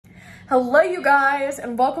Hello you guys,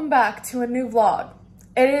 and welcome back to a new vlog.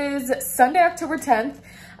 It is Sunday, October 10th.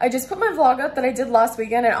 I just put my vlog up that I did last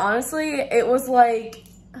weekend, and honestly, it was like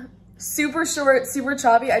super short, super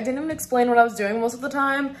choppy. I didn't even explain what I was doing most of the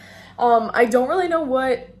time. I don't really know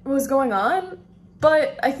what was going on,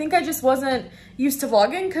 but I think I just wasn't used to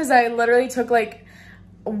vlogging because I literally took like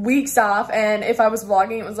weeks off, and if I was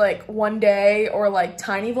vlogging it was like one day or like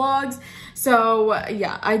tiny vlogs. So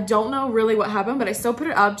yeah, I don't know really what happened, but I still put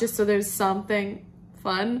it up just so there's something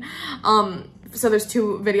fun. So there's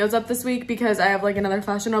 2 videos up this week because I have like another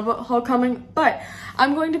fashion haul coming, but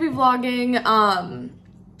I'm going to be vlogging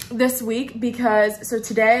this week because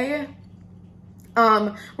today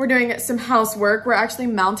we're doing some housework. We're actually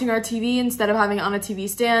mounting our TV instead of having it on a TV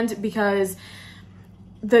stand because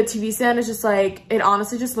the TV stand is just like, it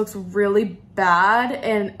honestly just looks really bad,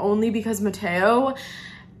 and only because Mateo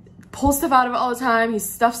pulls stuff out of it all the time. He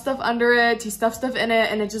stuffs stuff under it, he stuffs stuff in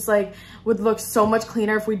it, and it just like would look so much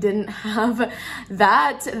cleaner if we didn't have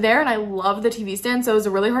that there. And I love the TV stand, so it was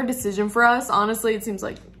a really hard decision for us. Honestly, it seems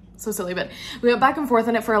like so silly, but we went back and forth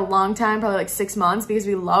on it for a long time, probably like 6 months, because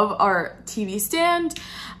we love our TV stand.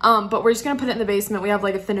 But we're just gonna put it in the basement. We have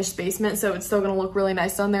like a finished basement, so it's still gonna look really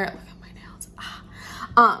nice on there.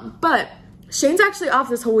 But Shane's actually off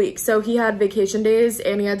this whole week, so he had vacation days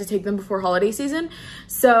and he had to take them before holiday season.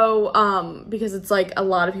 So because it's like a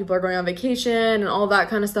lot of people are going on vacation and all that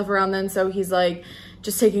kind of stuff around then, so he's like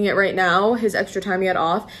just taking it right now, his extra time he had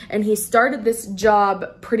off. And he started this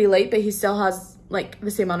job pretty late, but he still has like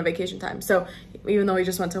the same amount of vacation time. So even though he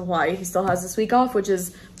just went to Hawaii, he still has this week off, which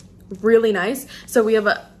is really nice. So we have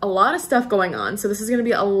a lot of stuff going on, so this is gonna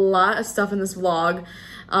be a lot of stuff in this vlog.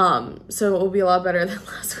 So it will be a lot better than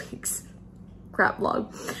last week's crap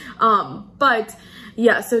vlog. But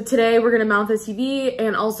yeah, so today we're gonna mount the TV,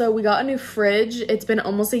 and also we got a new fridge. It's been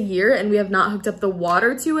almost a year and we have not hooked up the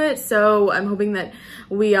water to it, so I'm hoping that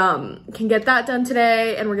we can get that done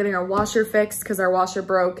today. And we're getting our washer fixed because our washer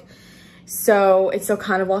broke, so it still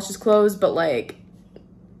kind of washes clothes, but like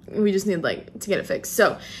we just need like to get it fixed.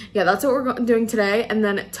 So yeah, that's what we're doing today. And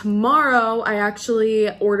then tomorrow I actually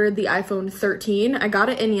ordered the iPhone 13. I got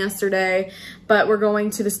it in yesterday, but we're going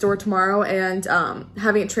to the store tomorrow and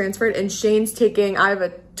having it transferred. And Shane's taking, I have a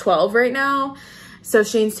 12 right now, so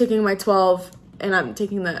Shane's taking my 12 and I'm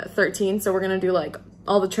taking the 13. So we're gonna do like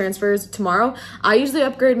all the transfers tomorrow. I usually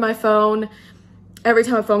upgrade my phone every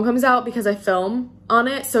time a phone comes out because I film on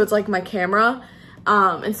it, so it's like my camera.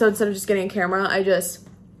 And so instead of just getting a camera, I just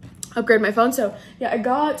upgrade my phone. So yeah, I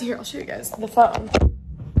got here, I'll show you guys the phone.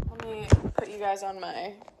 Let me put you guys on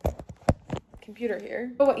my computer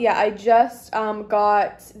here. Oh yeah, I just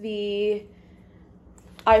got the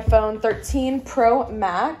iPhone 13 Pro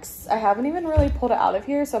Max. I haven't even really pulled it out of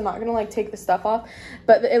here, so I'm not gonna like take the stuff off,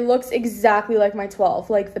 but it looks exactly like my 12.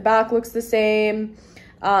 Like the back looks the same,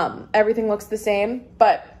 everything looks the same,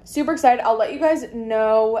 but super excited. I'll let you guys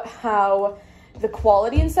know how the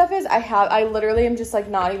quality and stuff is. I literally am just like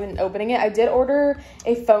not even opening it. I did order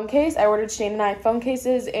a phone case. I ordered Shane and I phone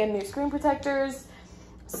cases and new screen protectors,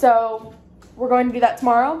 so we're going to do that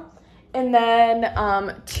tomorrow. And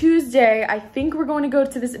then Tuesday I think we're going to go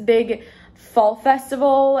to this big fall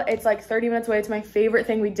festival. It's like 30 minutes away. It's my favorite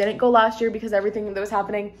thing. We didn't go last year because everything that was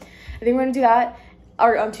happening. I think we're gonna do that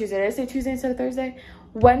on Tuesday. Did I say Tuesday instead of Thursday?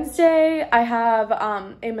 Wednesday, I have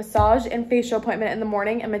a massage and facial appointment in the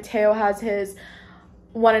morning, and Mateo has his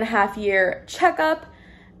 1.5-year checkup,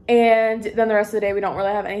 and then the rest of the day we don't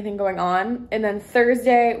really have anything going on. And then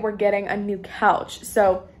Thursday, we're getting a new couch.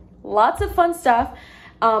 So lots of fun stuff.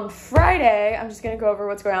 Friday, I'm just gonna go over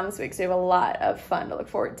what's going on this week, so you have a lot of fun to look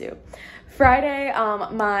forward to. Friday,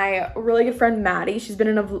 my really good friend Maddie, she's been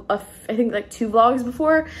in I think like 2 vlogs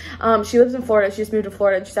before. She lives in Florida. She just moved to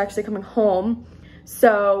Florida and she's actually coming home.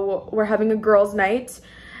 So we're having a girls' night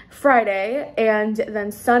Friday, and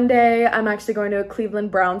then Sunday I'm actually going to a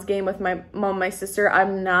Cleveland Browns game with my mom and my sister.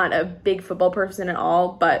 I'm not a big football person at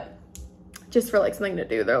all, but just for like something to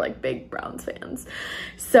do. They're like big Browns fans.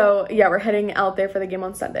 So yeah, we're heading out there for the game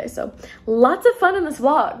on Sunday. So lots of fun in this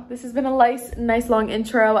vlog. This has been a nice long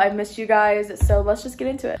intro. I've missed you guys, so let's just get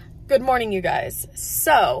into it. Good morning, you guys.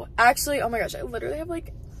 So actually, oh my gosh, I literally have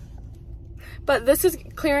like, but this is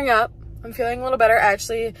clearing up. I'm feeling a little better. I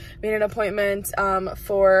actually made an appointment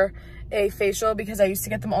for a facial because I used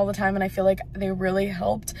to get them all the time and I feel like they really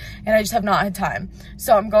helped, and I just have not had time.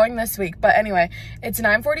 So I'm going this week. But anyway, it's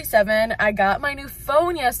 9:47. I got my new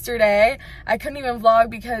phone yesterday. I couldn't even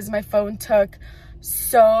vlog because my phone took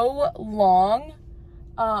so long.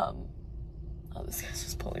 Oh, this guy's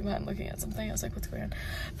just pulling behind looking at something. I was like, what's going on?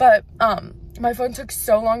 But my phone took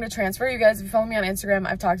so long to transfer. You guys, if you follow me on Instagram,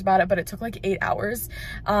 I've talked about it, but it took like 8 hours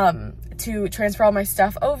to transfer all my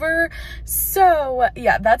stuff over. So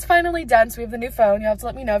yeah, that's finally done. So we have the new phone. You have to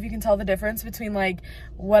let me know if you can tell the difference between like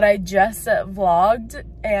what I just vlogged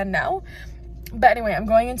and now. But anyway, I'm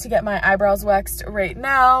going in to get my eyebrows waxed right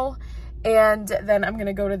now, and then I'm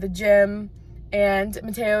gonna go to the gym. And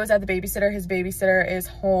Mateo is at the babysitter. His babysitter is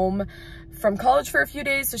home from college for a few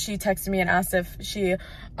days, so she texted me and asked if she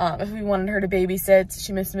if we wanted her to babysit.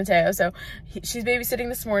 She missed Mateo, so she's babysitting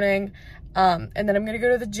this morning. And then I'm gonna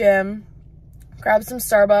go to the gym, grab some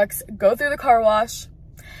Starbucks, go through the car wash,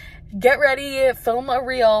 get ready, film a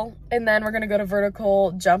reel, and then we're gonna go to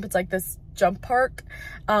Vertical Jump. It's like this jump park,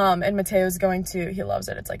 and Mateo's going to, he loves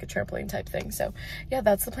it. It's like a trampoline type thing. So yeah,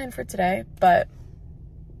 that's the plan for today, but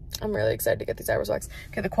I'm really excited to get these eyebrows waxed.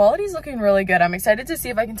 Okay, the quality is looking really good. I'm excited to see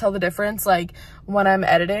if I can tell the difference like when I'm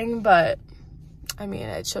editing, but I mean,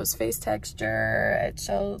 it shows face texture, it's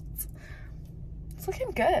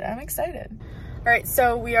looking good. I'm excited. All right,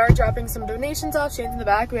 so we are dropping some donations off. Shane's in the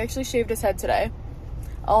back. We actually shaved his head today.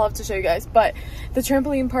 I'll have to show you guys, but the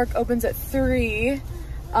trampoline park opens at 3.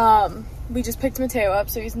 We just picked Mateo up,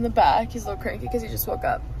 so he's in the back. He's a little cranky because he just woke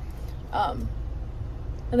up.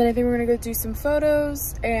 And then I think we're gonna go do some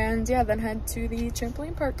photos and yeah, then head to the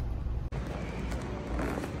trampoline park.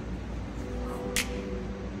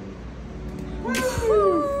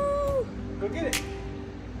 Woo! Go get it.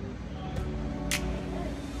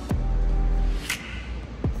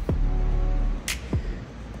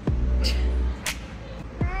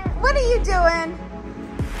 What are you doing?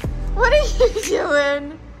 What are you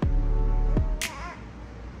doing?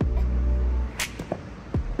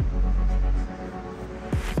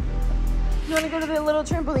 You want to go to the little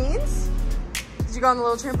trampolines? Did you go on the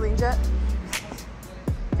little trampoline jet?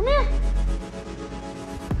 Come here.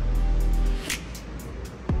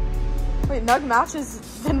 Wait, Nug matches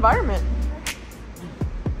the environment.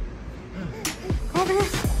 Come over here.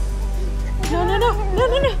 No, no, no, no,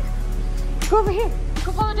 no, no. Go over here.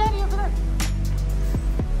 Go follow Daddy over there.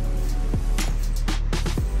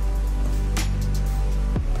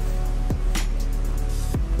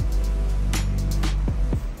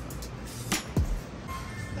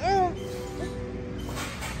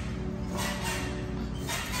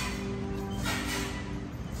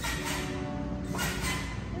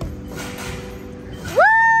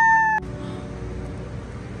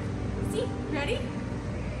 Ready?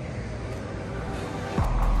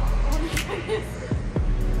 Oh my goodness.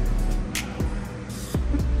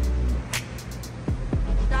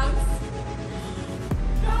 Bounce.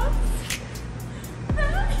 Bounce.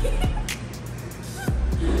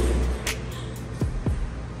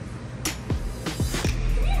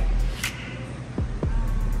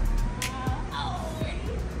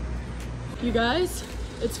 You guys,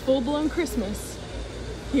 it's full-blown Christmas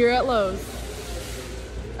here at Lowe's.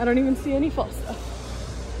 I don't even see any fall stuff.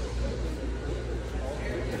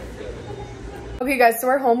 Okay guys, so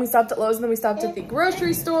we're home. We stopped at Lowe's and then we stopped at the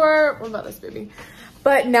grocery store. What about this baby?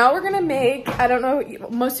 But now we're gonna make, I don't know,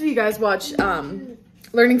 most of you guys watch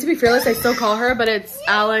Learning to Be Fearless. I still call her, but it's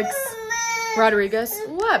Alex Rodriguez.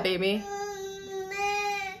 What, baby?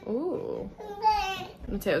 Ooh.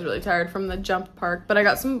 Mateo's really tired from the jump park, but we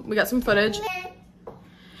got some footage.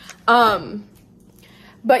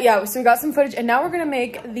 But yeah, so we got some footage and now we're gonna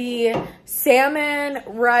make the salmon,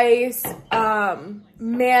 rice,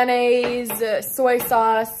 mayonnaise, soy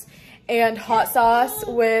sauce, and hot sauce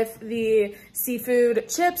with the seafood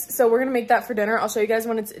chips. So we're gonna make that for dinner. I'll show you guys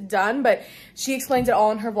when it's done, but she explained it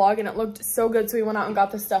all in her vlog and it looked so good. So we went out and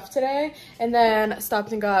got the stuff today and then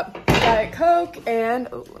stopped and got Diet Coke and,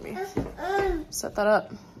 oh, let me set that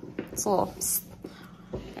up. It's a little,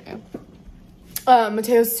 okay.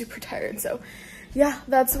 Mateo's super tired, so yeah,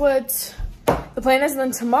 that's what the plan is. And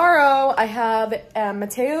then tomorrow I have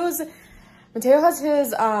Mateo has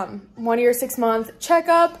his 1 year, 6 month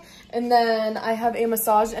checkup, and then I have a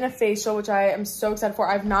massage and a facial, which I am so excited for.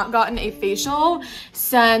 I've not gotten a facial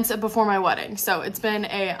since before my wedding, so it's been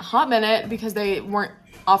a hot minute because they weren't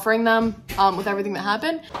offering them with everything that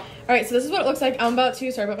happened. All right, so this is what it looks like. I'm about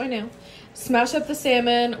to, sorry about my nail, smash up the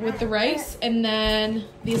salmon with the rice, and then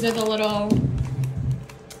these are the little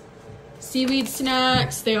seaweed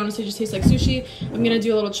snacks. They honestly just taste like sushi. I'm gonna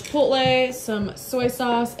do a little chipotle, some soy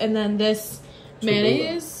sauce, and then this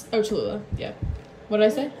mayonnaise. Oh, Cholula, yeah. What did I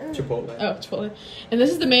say? Chipotle. Oh, Chipotle. And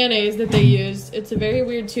this is the mayonnaise that they used. It's a very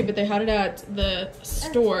weird tube, but they had it at the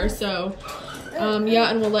store. So, yeah,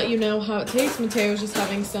 and we'll let you know how it tastes. Mateo's just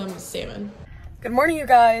having some salmon. Good morning, you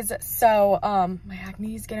guys. So, my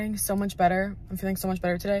acne is getting so much better. I'm feeling so much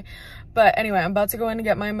better today. But anyway, I'm about to go in and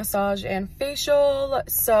get my massage and facial.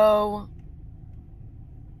 So,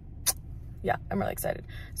 yeah, I'm really excited.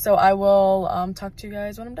 So I will talk to you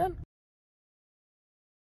guys when I'm done.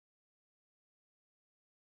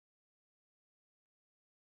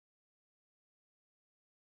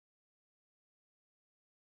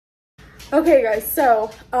 Okay, guys, so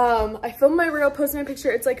I filmed my reel, posted my picture.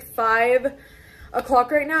 It's like 5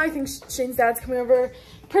 o'clock right now. I think Shane's dad's coming over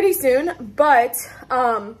pretty soon, but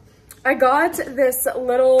I got this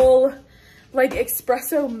little like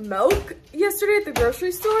espresso milk yesterday at the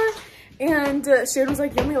grocery store, and Shane was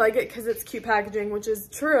like, you only like it because it's cute packaging, which is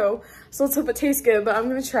true. So let's hope it tastes good, but I'm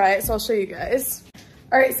gonna try it, so I'll show you guys.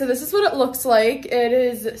 All right, so this is what it looks like. It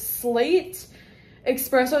is Slate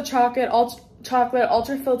espresso chocolate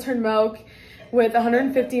ultra filtered milk with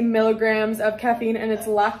 150 milligrams of caffeine, and it's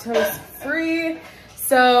lactose free.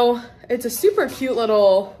 So it's a super cute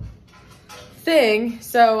little thing.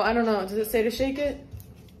 So I don't know, does it say to shake it?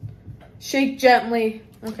 Shake gently.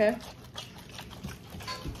 Okay.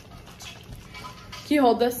 Can you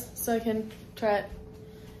hold this so I can try it?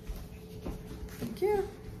 Thank you.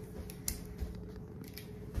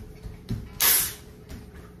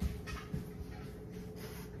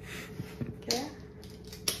 Okay.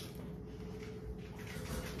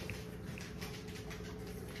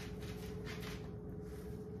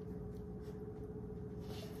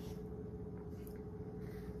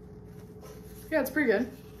 Yeah, it's pretty good.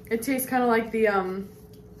 It tastes kind of like the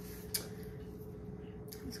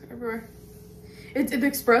it's everywhere. The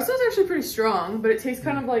espresso is actually pretty strong, but it tastes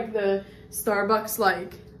kind of like the Starbucks,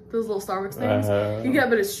 like those little Starbucks things you get,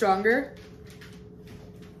 but it's stronger.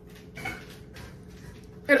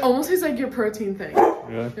 It almost tastes like your protein thing. Yeah.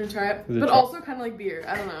 You wanna try it? But also kind of like beer.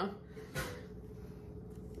 I don't know.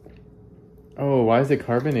 Oh, why is it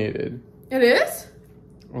carbonated? It is?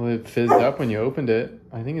 Well, it fizzed up when you opened it.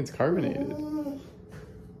 I think it's carbonated.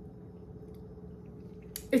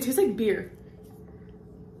 It tastes like beer.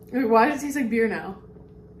 Wait, why does it taste like beer now?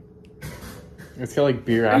 It's got like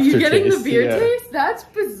beer aftertaste. Are you getting the beer taste? That's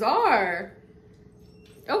bizarre.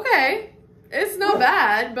 Okay. It's not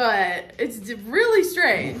bad, but it's really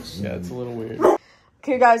strange. Yeah, it's a little weird.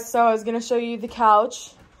 Okay, guys, so I was gonna show you the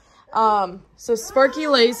couch. So Sparky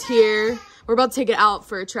lays here. We're about to take it out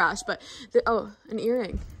for trash, but oh, an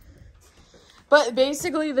earring. But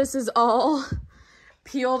basically, this is all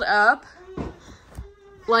peeled up.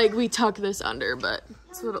 Like, we tuck this under, but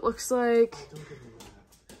that's what it looks like.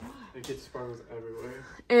 It gets sparkles everywhere.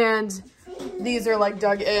 And these are like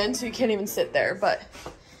dug in, so you can't even sit there, but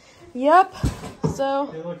yep. So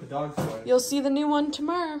Hey, look, the dog's toy. You'll see the new one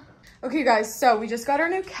tomorrow. Okay, guys, so we just got our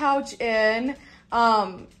new couch in.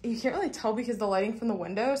 You can't really tell because the lighting from the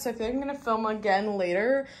window, so I feel like I'm gonna film again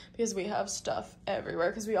later because we have stuff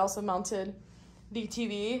everywhere because we also mounted the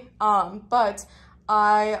TV. But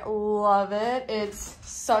I love it. It's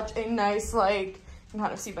such a nice, like, you can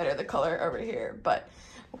kind of see better the color over here, but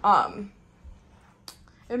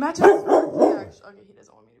it matches. Yeah, okay, he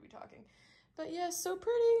doesn't want me to be talking, but yeah, so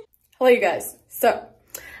pretty. Hello, you guys. So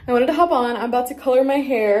I wanted to hop on. I'm about to color my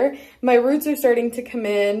hair. My roots are starting to come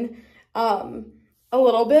in a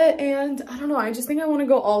little bit, and I don't know, I just think I want to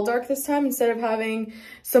go all dark this time instead of having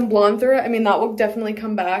some blonde through it. I mean, that will definitely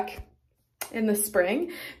come back in the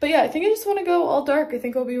spring, but yeah, I think I just want to go all dark. I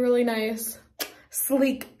think it'll be really nice,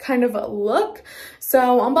 sleek kind of a look.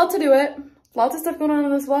 So I'm about to do it. Lots of stuff going on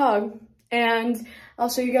in this vlog, and I'll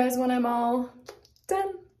show you guys when I'm all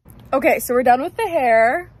done. Okay, so we're done with the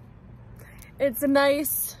hair. It's a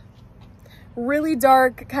nice, really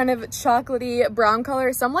dark, kind of chocolatey brown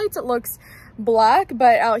color. Some lights it looks black,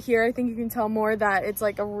 but out here I think you can tell more that it's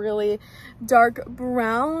like a really dark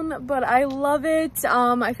brown, but I love it.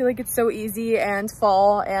 I feel like it's so easy and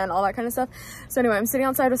fall and all that kind of stuff. So anyway, I'm sitting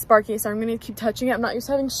outside with Sparky, so I'm gonna keep touching it. I'm not used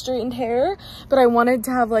to having straightened hair, but I wanted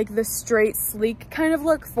to have like the straight, sleek kind of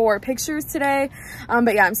look for pictures today.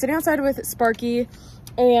 But yeah, I'm sitting outside with Sparky,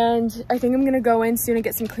 and I think I'm gonna go in soon and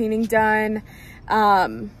get some cleaning done.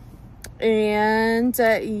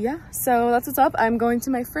 Yeah, so that's what's up. I'm going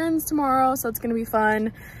to my friends tomorrow, so it's gonna be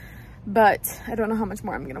fun, but I don't know how much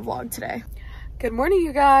more I'm gonna vlog today. Good morning,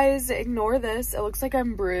 you guys. Ignore this. It looks like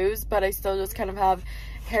I'm bruised, but I still just kind of have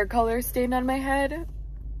hair color stained on my head,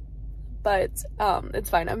 but it's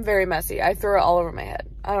fine. I'm very messy. I throw it all over my head.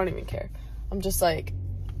 I don't even care. I'm just like,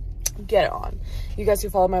 get it on. You guys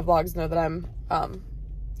who follow my vlogs know that I'm a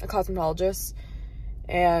cosmetologist,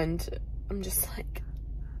 and I'm just like,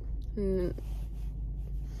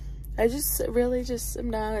 I just really just am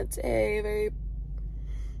not a very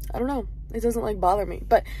I don't know. It doesn't like bother me.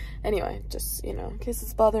 But anyway, just, you know, in case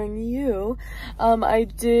it's bothering you, I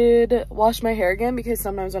did wash my hair again because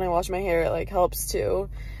sometimes when I wash my hair, it like helps to,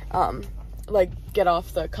 like get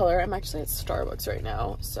off the color. I'm actually at Starbucks right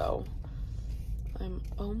now, so I'm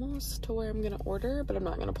almost to where I'm gonna order, but I'm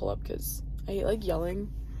not gonna pull up because I hate like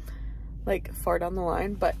yelling like far down the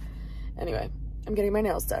line. But anyway, I'm getting my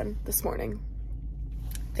nails done this morning.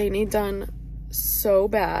 They need done so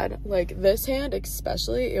bad. Like this hand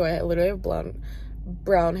especially. Ew, I literally have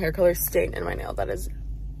brown hair color stain in my nail. That is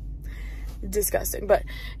disgusting. But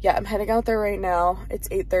yeah, I'm heading out there right now. It's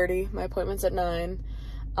 8:30. My appointment's at 9.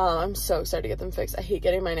 I'm so excited to get them fixed. I hate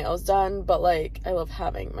getting my nails done, but like I love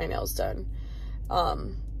having my nails done.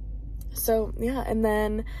 So yeah, and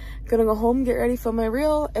then gonna go home, get ready for my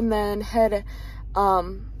reel, and then head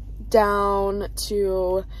down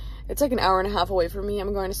to, it's like an hour and a half away from me.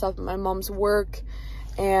 I'm going to stop at my mom's work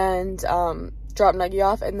and drop Nuggie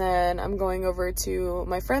off, and then I'm going over to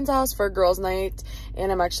my friend's house for a girls' night,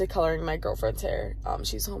 and I'm actually coloring my girlfriend's hair.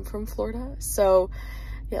 She's home from Florida, so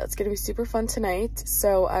yeah, it's gonna be super fun tonight.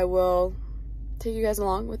 So I will take you guys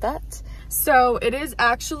along with that. So it is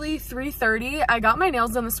actually 3:30. I got my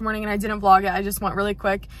nails done this morning and I didn't vlog it. I just went really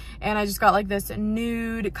quick and I just got like this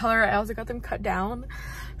nude color. I also got them cut down.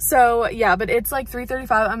 So yeah, but it's like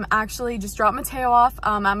 3:35. I'm actually just dropped Mateo off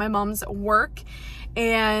at my mom's work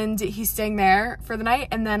and he's staying there for the night.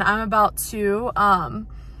 And then I'm about to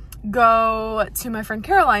go to my friend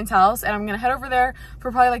Caroline's house and I'm gonna head over there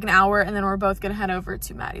for probably like an hour, and then we're both gonna head over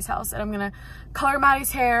to Maddie's house and I'm gonna color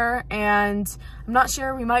Maddie's hair, and I'm not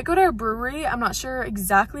sure, we might go to a brewery. I'm not sure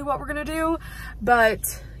exactly what we're gonna do,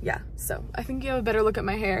 but yeah, so I think you have a better look at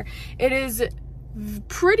my hair. It is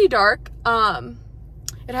pretty dark.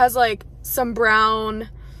 It has like some brown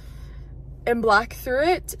and black through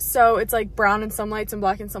it, so it's like brown in some lights and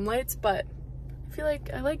black in some lights, but I feel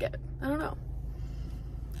like I like it. I don't know,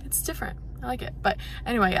 it's different. I like it. But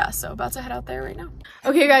anyway, yeah, so about to head out there right now.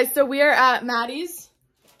 Okay guys, so we are at Maddie's.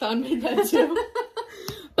 Thon made that too.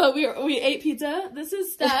 But we ate pizza. This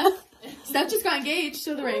is Steph. Steph just got engaged.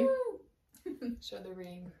 Show the ring. Show the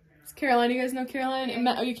ring. It's Caroline. You guys know Caroline? And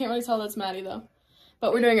oh, you can't really tell that's Maddie though.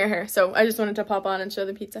 But we're doing her hair, so I just wanted to pop on and show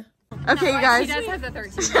the pizza. Okay, you guys. She does have the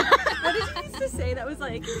 13. What did he used to say? That was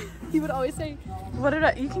like, he would always say, What did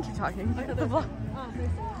I, you can keep talking.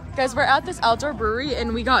 Guys, we're at this outdoor brewery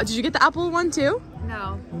and we got, did you get the apple one too?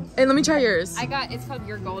 No. And let me try yours. I got, it's called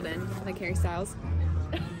You're Golden, like Harry Styles.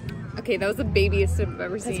 Okay, that was the babiest I've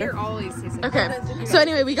ever seen. You're always tasting. Okay, so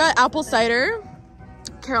anyway, we got apple cider.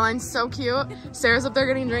 Caroline's so cute. Sarah's up there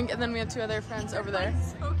getting a drink, and then we have 2 other friends over there.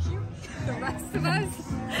 So cute. The rest of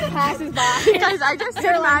us passes by. Guys, I just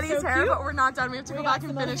did Maddie's hair, but we're not done. We have to go back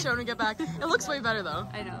and finish showing and get back. It looks way better though.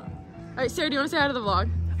 I know. All right, Sarah, do you want to say hi to the vlog?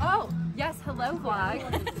 Oh, yes. Hello, vlog.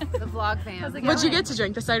 The vlog fam. What'd you get to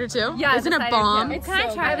drink? The cider too? Yeah, Isn't it bomb? Can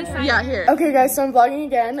I try the cider? Yeah, here. Okay, guys, so I'm vlogging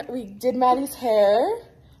again. We did Maddie's hair.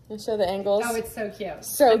 Let's show the angles. Oh, it's so cute.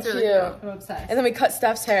 So cute. Really cute. I'm obsessed. And then we cut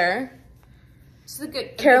Steph's hair. She's a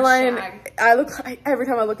good Caroline, shag. I look like, every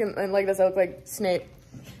time I look in like this, I look like Snape.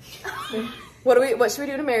 What should we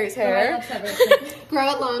do to Mary's hair?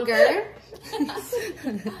 Grow it longer.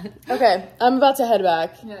 Okay, I'm about to head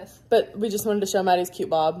back. Yes. But we just wanted to show Maddie's cute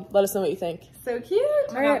bob. Let us know what you think. So cute.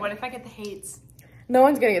 oh my God, what if I get the hates? No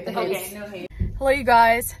one's gonna get the hates. Okay, no hate. Hello, you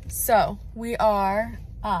guys. So we are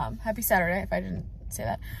happy Saturday, if I didn't say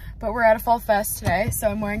that. But we're at a fall fest today, so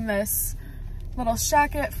I'm wearing this little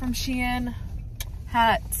jacket from Shein,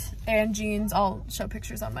 hat, and jeans. I'll show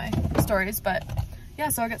pictures on my stories, but yeah,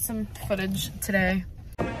 so I'll get some footage today.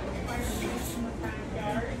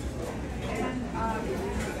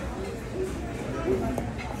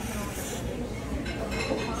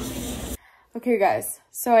 Okay guys,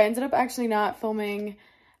 so I ended up actually not filming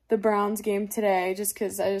the Browns game today just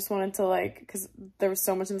because I just wanted to because there was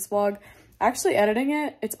so much in this vlog. Actually editing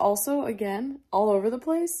it, it's also, again, all over the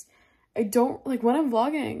place. I don't, when I'm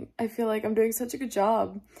vlogging, I feel like I'm doing such a good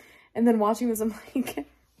job. And then watching this, I'm like,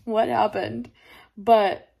 what happened?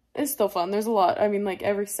 But it's still fun. There's a lot. I mean,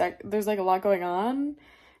 there's a lot going on.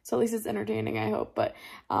 So at least it's entertaining, I hope. But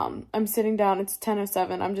I'm sitting down. It's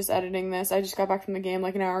 10:07. I'm just editing this. I just got back from the game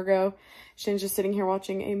like an hour ago. Shane's just sitting here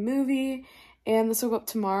watching a movie. And this will go up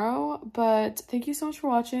tomorrow. But thank you so much for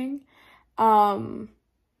watching.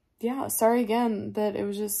 Yeah, sorry again that it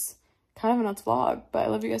was just kind of a nuts vlog. But I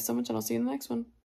love you guys so much, and I'll see you in the next one.